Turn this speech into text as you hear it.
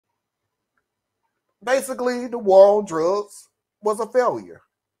Basically, the war on drugs was a failure.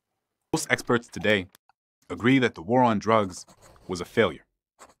 Most experts today agree that the war on drugs was a failure.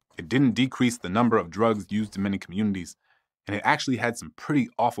 It didn't decrease the number of drugs used in many communities, and it actually had some pretty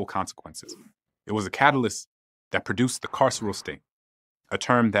awful consequences. It was a catalyst that produced the carceral state, a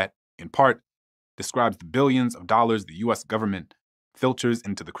term that, in part, describes the billions of dollars the U.S. government filters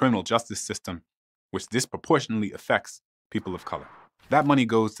into the criminal justice system, which disproportionately affects people of color. That money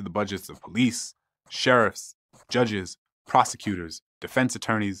goes to the budgets of police, sheriffs, judges, prosecutors, defense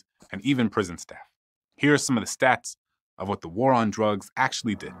attorneys, and even prison staff. Here are some of the stats of what the war on drugs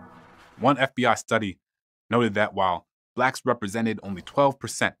actually did. One FBI study noted that while blacks represented only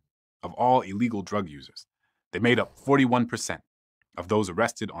 12% of all illegal drug users, they made up 41% of those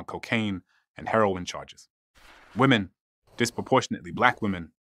arrested on cocaine and heroin charges. Women, disproportionately black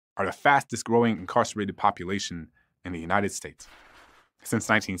women, are the fastest growing incarcerated population in the United States. Since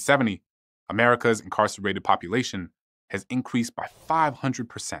 1970, America's incarcerated population has increased by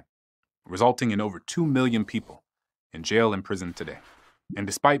 500%, resulting in over 2 million people in jail and prison today. And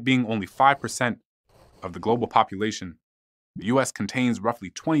despite being only 5% of the global population, the U.S. contains roughly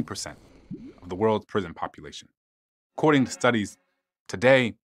 20% of the world's prison population. According to studies,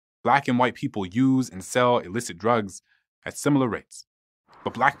 today, black and white people use and sell illicit drugs at similar rates,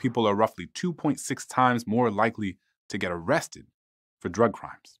 but black people are roughly 2.6 times more likely to get arrested for drug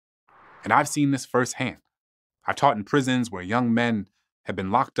crimes. And I've seen this firsthand. I've taught in prisons where young men have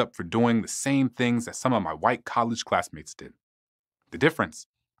been locked up for doing the same things that some of my white college classmates did. The difference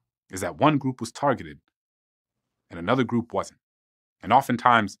is that one group was targeted and another group wasn't. And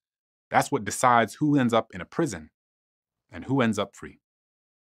oftentimes, that's what decides who ends up in a prison and who ends up free.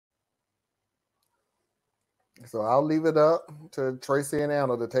 So I'll leave it up to Tracy and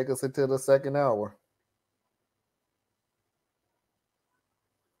Anna to take us into the second hour.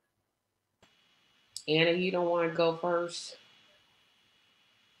 Anna, you don't want to go first?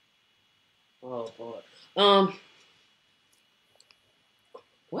 Oh boy.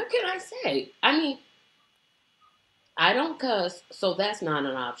 What can I say? I mean, I don't cuss, so that's not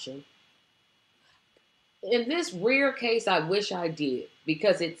an option. In this rare case, I wish I did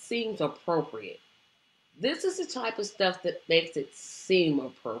because it seems appropriate. This is the type of stuff that makes it seem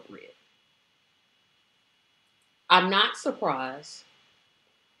appropriate. I'm not surprised.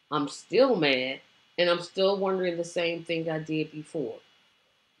 I'm still mad, and I'm still wondering the same thing I did before.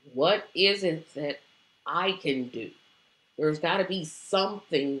 What is it that I can do? There's got to be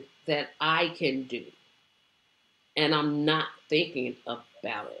something that I can do. And I'm not thinking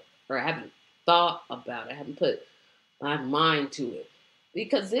about it, or I haven't thought about it. I haven't put my mind to it.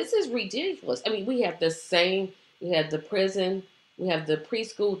 Because this is ridiculous. I mean, we have the prison, we have the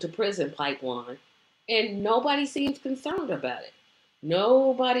preschool to prison pipeline, and nobody seems concerned about it.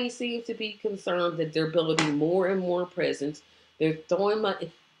 Nobody seems to be concerned that they're building more and more prisons. They're throwing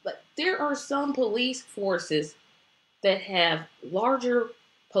money. But there are some police forces that have larger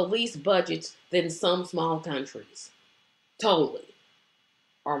police budgets than some small countries. Totally.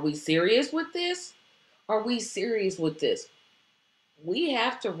 Are we serious with this? Are we serious with this? We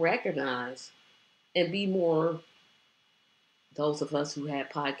have to recognize and be more, those of us who have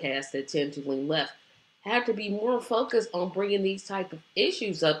podcasts that tend to lean left, have to be more focused on bringing these type of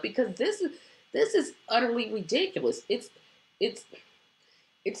issues up because this is utterly ridiculous. It's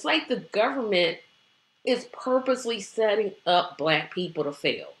it's like the government is purposely setting up black people to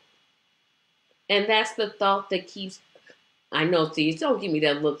fail. And that's the thought that keeps, I know, Theus, don't give me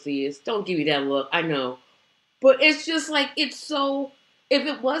that look, Theus. Don't give me that look. I know. But it's just like, it's so, if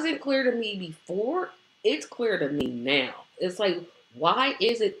it wasn't clear to me before, it's clear to me now. It's like, why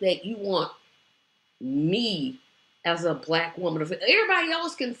is it that you want me as a black woman to, everybody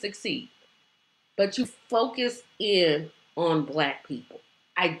else can succeed, but you focus in on black people?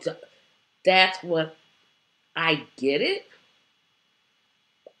 That's what, I get it.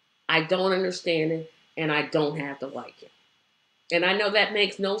 I don't understand it, and I don't have to like it. And I know that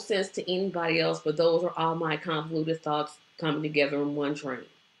makes no sense to anybody else, but those are all my convoluted thoughts coming together in one train.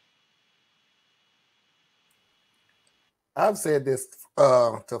 I've said this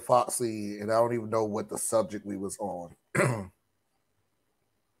to Foxy, and I don't even know what the subject we was on.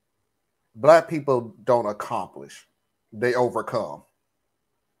 Black people don't accomplish. They overcome.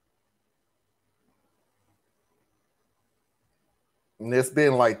 And it's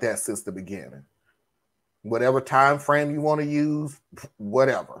been like that since the beginning. Whatever time frame you want to use,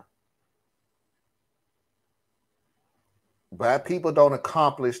 whatever. Black people don't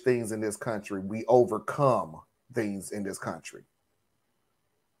accomplish things in this country. We overcome things in this country.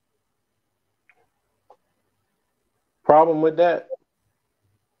 Problem with that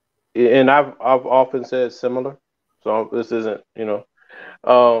and I've often said similar. So this isn't,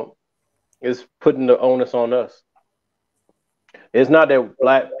 it's putting the onus on us. It's not that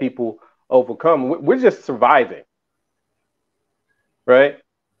black people overcome. We're just surviving, right?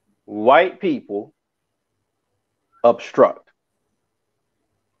 White people obstruct.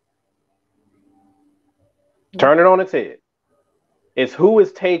 Turn it on its head. It's who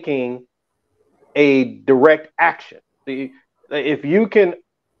is taking a direct action. If you can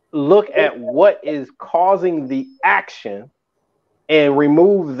look at what is causing the action and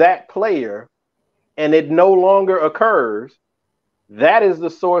remove that player and it no longer occurs, that is the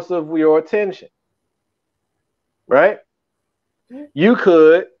source of your attention, right? You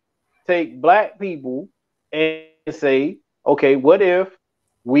could take black people and say, okay, what if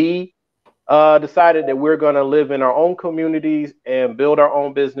we decided that we're going to live in our own communities and build our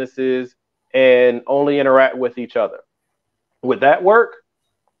own businesses and only interact with each other? Would that work?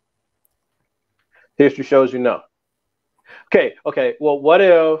 History shows you no. Okay. Well, what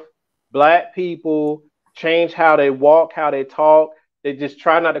if black people change how they walk, how they talk? They just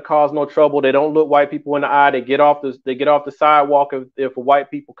try not to cause no trouble. They don't look white people in the eye. They get off the sidewalk if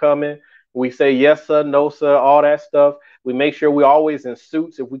white people come in. We say yes sir, no sir, all that stuff. We make sure we're always in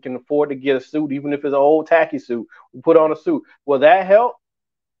suits if we can afford to get a suit, even if it's an old tacky suit. We put on a suit. Will that help?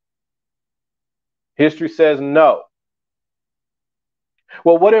 History says no.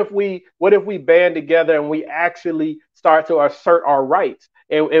 Well, what if we band together and we actually start to assert our rights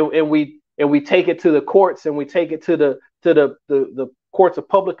and we take it to the courts and we take it to the courts of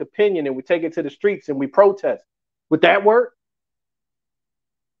public opinion and we take it to the streets and we protest? Would that work?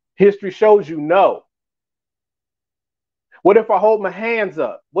 History shows you no. What if I hold my hands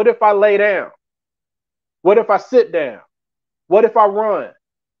up? What if I lay down? What if I sit down? What if I run?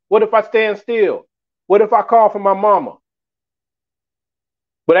 What if I stand still? What if I call for my mama?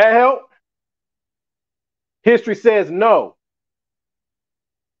 Would that help? History says no.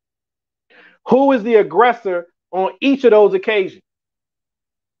 Who is the aggressor on each of those occasions?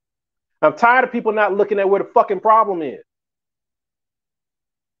 I'm tired of people not looking at where the fucking problem is.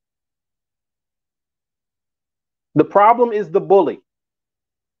 The problem is the bully.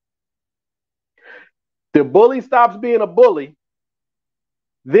 The bully stops being a bully,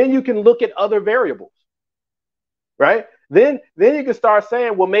 then you can look at other variables, right? Then you can start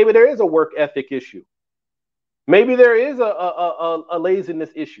saying, well, maybe there is a work ethic issue. Maybe there is a laziness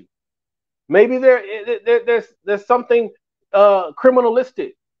issue. Maybe there's something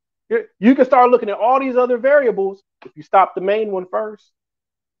criminalistic. You can start looking at all these other variables if you stop the main one first.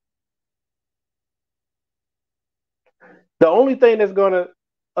 The only thing that's going to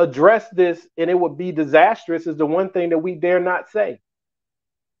address this, and it would be disastrous, is the one thing that we dare not say.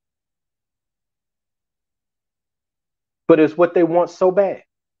 But it's what they want so bad.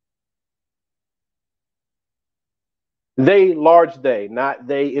 They, large they, not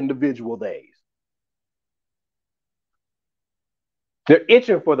they, individual days. They're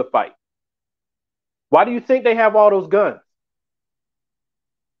itching for the fight. Why do you think they have all those guns?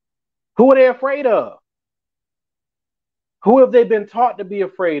 Who are they afraid of? Who have they been taught to be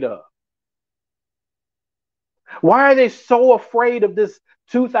afraid of? Why are they so afraid of this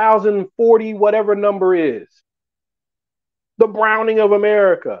 2040, whatever number is? The Browning of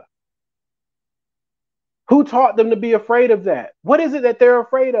America. Who taught them to be afraid of that? What is it that they're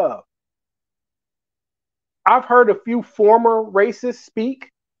afraid of? I've heard a few former racists speak,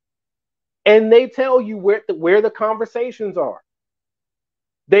 and they tell you where the conversations are.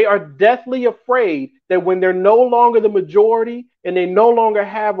 They are deathly afraid that when they're no longer the majority and they no longer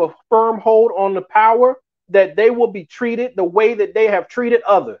have a firm hold on the power, that they will be treated the way that they have treated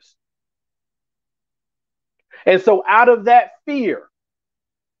others. And so out of that fear,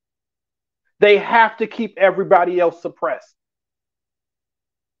 they have to keep everybody else suppressed.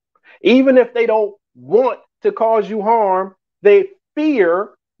 Even if they don't want to cause you harm, they fear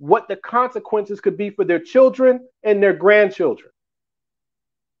what the consequences could be for their children and their grandchildren.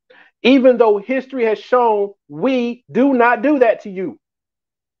 Even though history has shown we do not do that to you.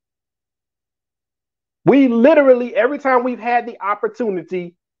 We literally, every time we've had the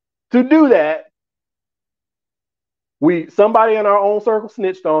opportunity to do that, somebody in our own circle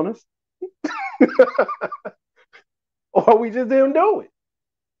snitched on us. Or we just didn't do it.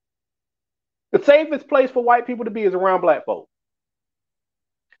 The safest place for white people to be is around black folk.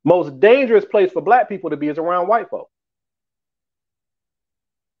 Most dangerous place for black people to be is around white folk.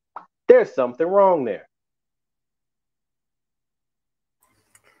 There's something wrong there.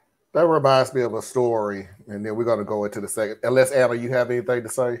 That reminds me of a story, and then we're going to go into the second. Unless, Anna, you have anything to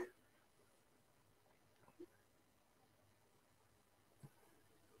say?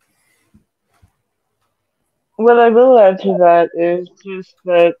 what I will add to that is just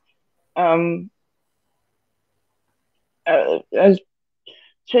that, as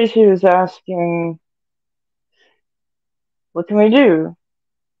Tracy was asking, what can we do?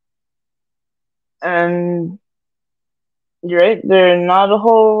 And you're right, there are not a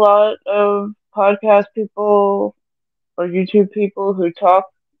whole lot of podcast people or YouTube people who talk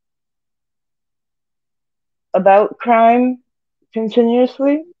about crime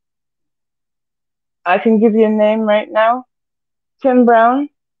continuously. I can give you a name right now. Kim Brown.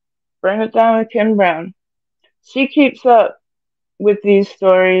 Bring it down with Kim Brown. She keeps up with these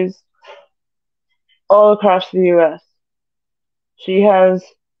stories all across the US. She has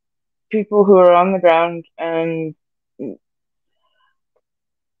people who are on the ground, and you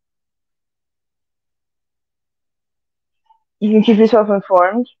can keep yourself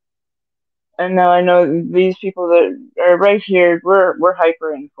informed. And now I know these people that are right here, we're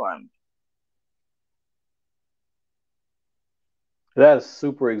hyper informed. That is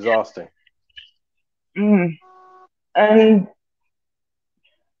super exhausting. And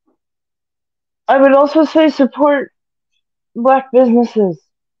I would also say support Black businesses.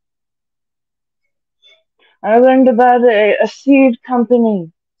 I learned about a seed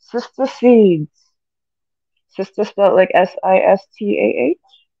company, Sista Seeds. Sista spelled like Sistah.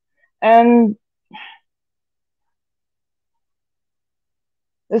 And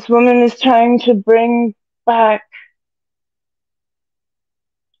this woman is trying to bring back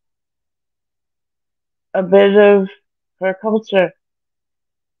a bit of her culture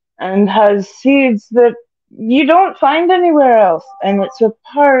and has seeds that you don't find anywhere else. And it's a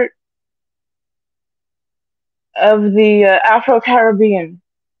part of the Afro-Caribbean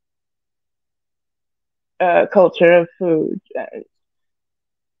culture of food.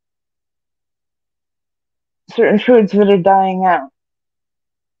 Certain foods that are dying out.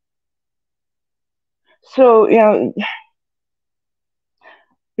 So,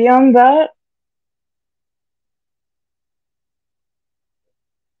 beyond that,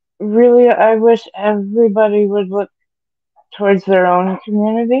 really, I wish everybody would look towards their own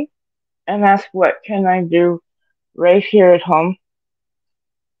community and ask, what can I do right here at home?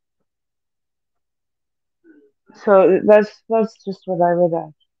 So that's just what I would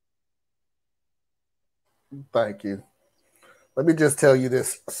add. Thank you. Let me just tell you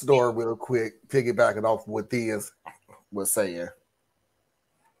this story real quick, piggybacking off what Diaz was saying.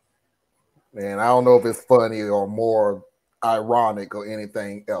 And I don't know if it's funny or more ironic or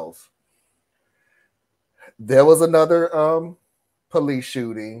anything else. There was another police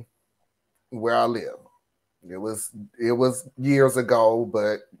shooting where I live. It was years ago,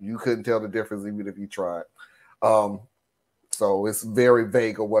 but you couldn't tell the difference even if you tried. So it's very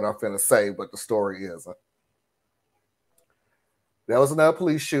vague of what I'm finna say, but the story isn't. There was another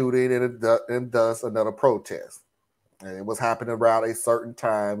police shooting and thus another protest. And it was happening around a certain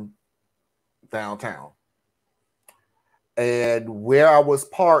time downtown. And where I was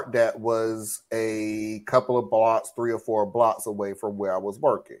parked at was a couple of blocks, 3 or 4 blocks away from where I was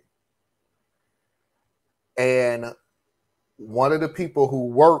working. And one of the people who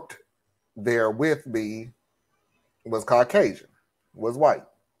worked there with me was Caucasian, was white.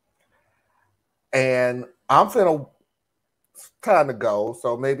 And I'm finna, time to go.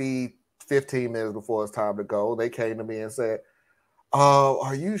 So maybe 15 minutes before it's time to go, they came to me and said,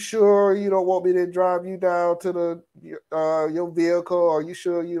 are you sure you don't want me to drive you down to your vehicle? Are you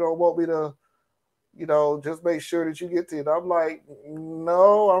sure you don't want me to, just make sure that you get to it? I'm like,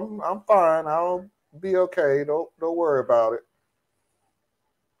 no, I'm fine. I'll be okay. Don't worry about it.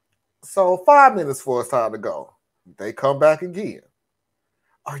 So 5 minutes before it's time to go, they come back again.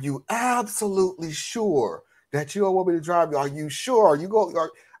 Are you absolutely sure that you don't want me to drive you? Are you sure? Are you going?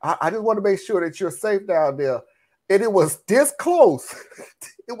 I just want to make sure that you're safe down there. And it was this close.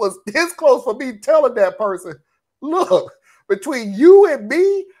 It was this close for me telling that person, look, between you and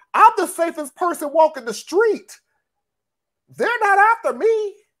me, I'm the safest person walking the street. They're not after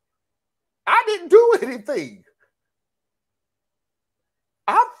me. I didn't do anything.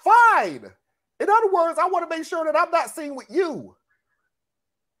 I'm fine. In other words, I want to make sure that I'm not seen with you.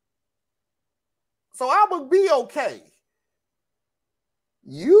 So I would be okay.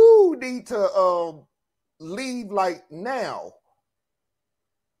 You need to leave like now.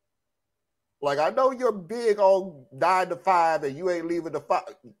 Like, I know you're big on 9 to 5 and you ain't leaving the 5.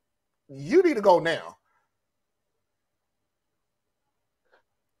 You need to go now.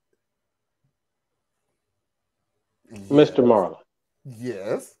 Mr. Marlon.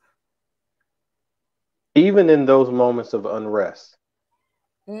 Yes. Even in those moments of unrest,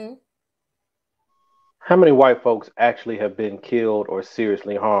 how many white folks actually have been killed or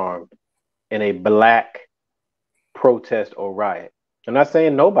seriously harmed in a Black protest or riot. I'm not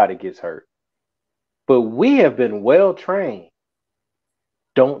saying nobody gets hurt, but we have been well trained.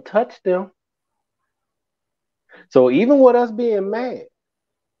 Don't touch them. So even with us being mad,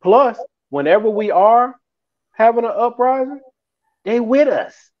 plus whenever we are having an uprising, they with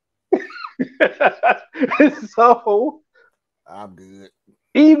us. So I'm good.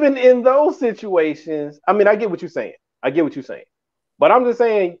 even in those situations, I mean, I get what you're saying. But I'm just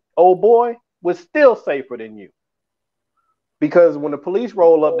saying, old boy was still safer than you. Because when the police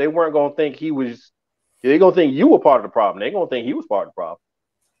roll up, they weren't going to think he was, they're going to think you were part of the problem. They're going to think he was part of the problem.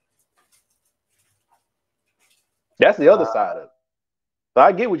 That's the other side of it. So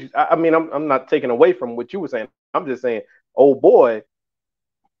I get what you, I mean, I'm not taking away from what you were saying. I'm just saying, old boy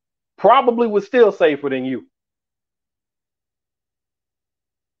probably was still safer than you.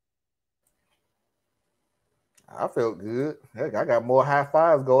 I felt good. Heck, I got more high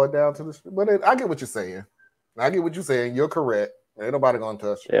fives going down to the street. But I get what you're saying. You're correct. Ain't nobody gonna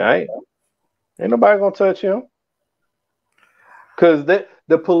touch you. Yeah, ain't nobody gonna touch him. Because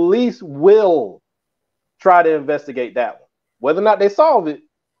the police will try to investigate that one. Whether or not they solve it,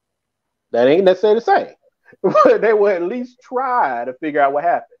 that ain't necessarily the same. But they will at least try to figure out what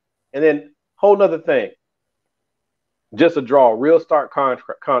happened. And then, whole nother thing, just to draw a real stark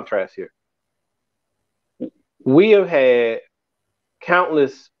contrast here. We have had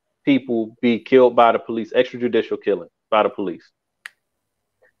countless people be killed by the police, extrajudicial killing by the police.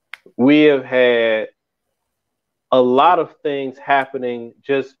 We have had a lot of things happening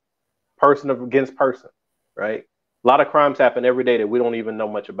just person against person, right? A lot of crimes happen every day that we don't even know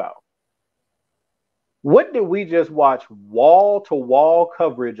much about. What did we just watch wall-to-wall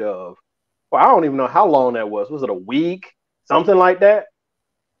coverage of? Well, I don't even know how long that was. Was it a week? Something like that?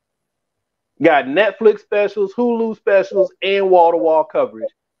 Got Netflix specials, Hulu specials, and wall-to-wall coverage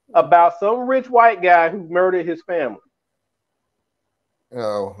about some rich white guy who murdered his family.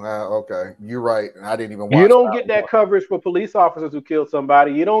 Oh, okay. You're right. I didn't even watch. You don't get that coverage for police officers who killed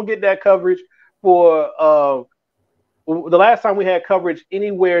somebody. You don't get that coverage for the last time we had coverage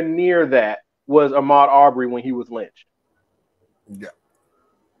anywhere near that was Ahmaud Arbery when he was lynched. Yeah.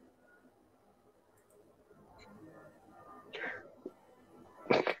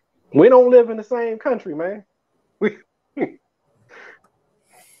 We don't live in the same country, man.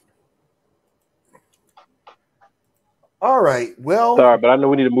 All right. Well, sorry, but I know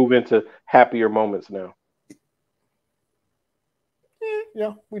we need to move into happier moments now.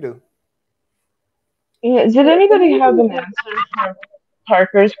 Yeah, we do. Yeah. Did anybody have an answer for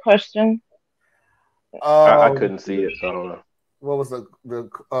Parker's question? I couldn't see it, so I don't know. What was the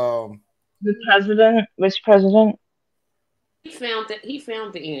president? Which president? He found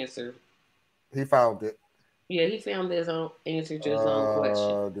the answer. He found it. Yeah, he found his own answer to his own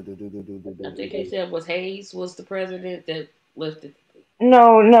question. I think he said was Hayes was the president that lifted.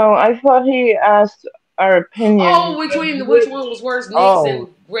 No. I thought he asked our opinion. Oh, which one was worse, Nixon,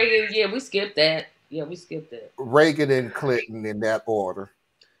 Reagan? Yeah, we skipped that. Reagan and Clinton in that order.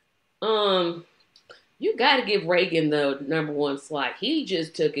 You got to give Reagan the number one slot. He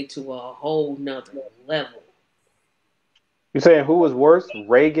just took it to a whole nother level. You saying who was worse,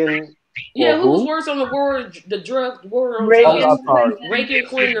 Reagan? Yeah, who was worse on the drug war on Reagan, Reagan,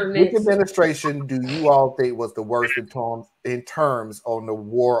 Clinton, or Which Nixon? administration do you all think was the worst in terms on the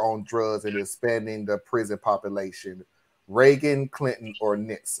war on drugs and expanding the prison population? Reagan, Clinton, or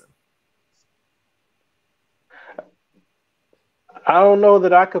Nixon? I don't know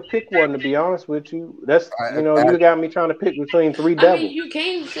that I could pick one, to be honest with you. That's you got me trying to pick between three devils. I mean, you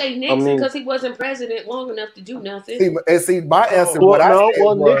can't say Nixon because he wasn't president long enough to do nothing. See, my answer.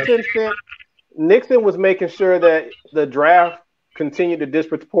 Nixon was making sure that the draft continued to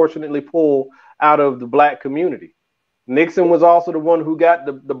disproportionately pull out of the black community. Nixon was also the one who got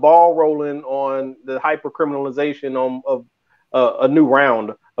the ball rolling on the hypercriminalization of a new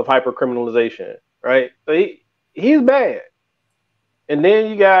round of hypercriminalization, right? So he's bad. And then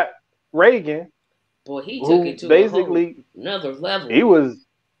you got Reagan. Boy, he took it to basically another level. He was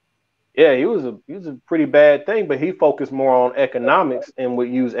a pretty bad thing, but he focused more on economics and would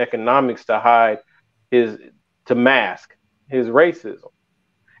use economics to mask his racism.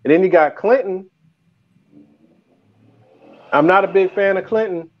 And then you got Clinton. I'm not a big fan of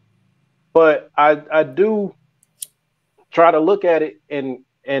Clinton, but I do try to look at it and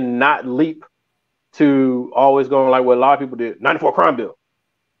not leap to always going like what a lot of people did, 94 crime bill.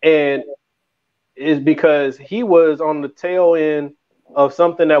 And it's because he was on the tail end of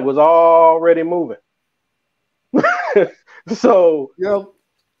something that was already moving. So,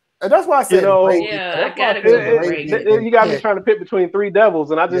 and that's why I said, I gotta go. You got me trying to pick between three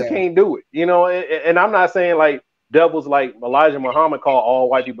devils, and I just can't do it. And I'm not saying like devils like Elijah Muhammad called all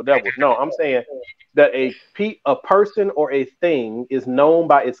white people devils. No, I'm saying that a person or a thing is known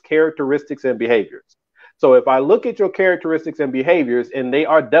by its characteristics and behaviors. So if I look at your characteristics and behaviors and they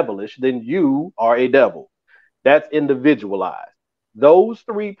are devilish, then you are a devil. That's individualized. Those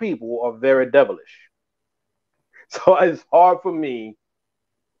three people are very devilish. So it's hard for me.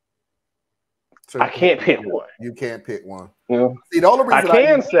 I can't pick one. You can't pick one. Yeah. See, the only reason I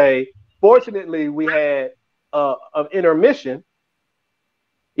can say, fortunately, we had an intermission,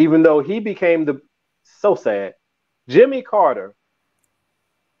 even though he became so sad. Jimmy Carter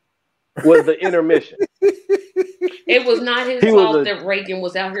was the intermission. It was not his fault that Reagan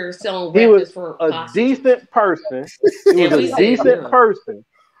was out here selling weapons for hostages. Decent person. He was a decent person.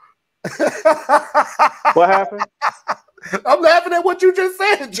 What happened? I'm laughing at what you just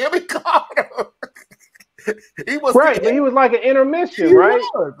said, Jimmy Carter. He was right, but he was like an intermission, right?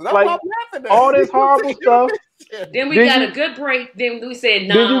 Like all this horrible stuff. Then we got a good break. Then we said,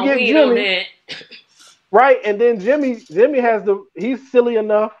 "No, we ain't on that." Right, and then Jimmy he's silly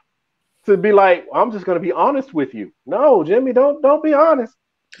enough to be like, "I'm just gonna be honest with you." No, Jimmy, don't be honest.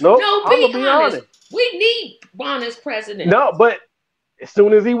 Nope, no, I'm gonna be honest. We need honest president. No, but as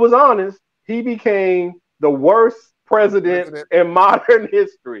soon as he was honest, he became the worst president in modern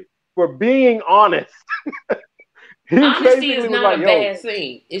history for being honest. Honesty is not a bad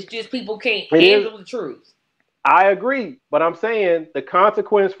thing. It's just people can't handle the truth. I agree, but I'm saying the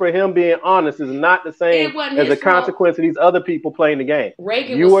consequence for him being honest is not the same as the consequence of these other people playing the game.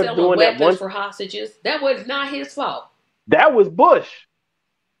 Reagan was selling weapons for hostages. That was not his fault. That was Bush.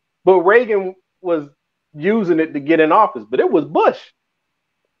 But Reagan was using it to get in office, but it was Bush.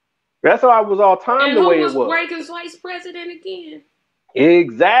 That's how it was all timed the way it was. And who was Reagan's vice president again?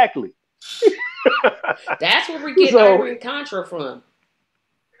 Exactly. That's where we get Iran Contra from.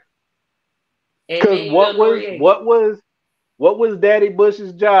 Because what was Daddy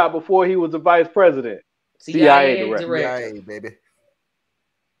Bush's job before he was the vice president? CIA director. CIA, baby.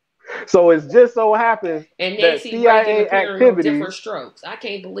 So it's just so happens that CIA activities different strokes. I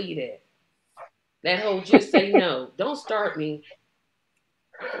can't believe that. That whole just say no. Don't start me.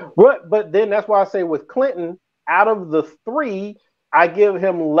 But then that's why I say with Clinton, out of the three, I give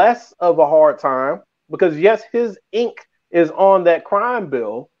him less of a hard time because yes, his ink is on that crime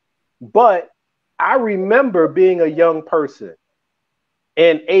bill, but I remember being a young person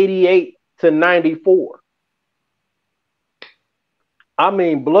in 88 to 94. I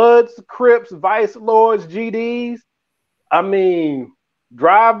mean, Bloods, Crips, Vice Lords, GDs. I mean,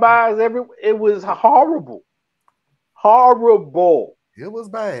 drive-bys everywhere. It was horrible. Horrible. It was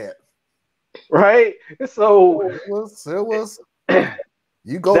bad. Right? So it was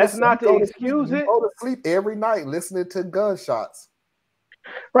you go that's not to excuse it. You go to sleep every night listening to gunshots.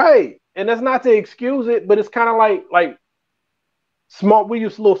 Right. And that's not to excuse it, but it's kind of like small. We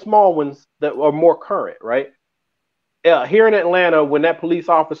use little small ones that are more current, right? Here in Atlanta, when that police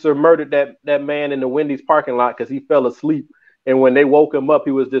officer murdered that man in the Wendy's parking lot because he fell asleep, and when they woke him up,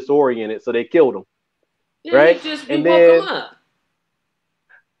 he was disoriented, so they killed him. Yeah, right? And then woke him up.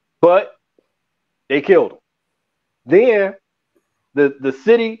 But they killed him. Then the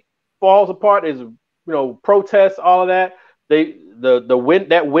city falls apart. There's protests, all of that.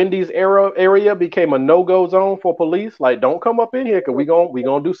 That Wendy's area became a no-go zone for police. Like, don't come up in here because we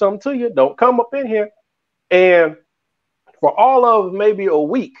gonna do something to you. Don't come up in here. And for all of maybe a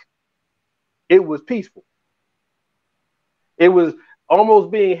week, it was peaceful. It was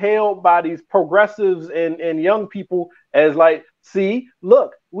almost being hailed by these progressives and young people as like, see,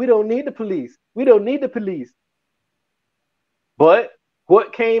 look, we don't need the police. We don't need the police. But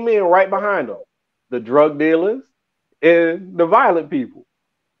what came in right behind them? The drug dealers and the violent people.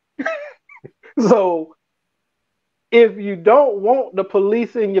 So if you don't want the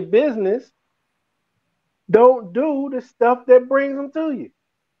police in your business, don't do the stuff that brings them to you.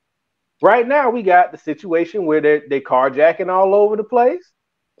 Right now, we got the situation where they're carjacking all over the place,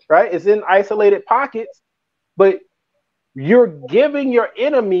 right? It's in isolated pockets, but you're giving your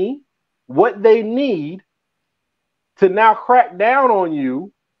enemy what they need to now crack down on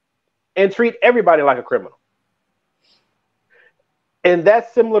you and treat everybody like a criminal. And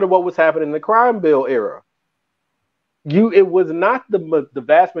that's similar to what was happening in the crime bill era. It was not the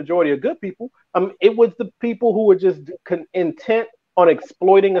vast majority of good people. It was the people who were just intent on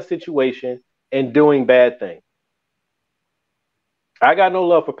exploiting a situation and doing bad things. I got no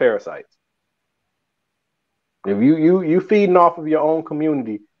love for parasites. If you feeding off of your own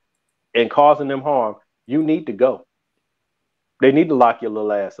community and causing them harm, you need to go. They need to lock your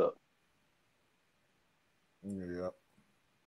little ass up. Yeah.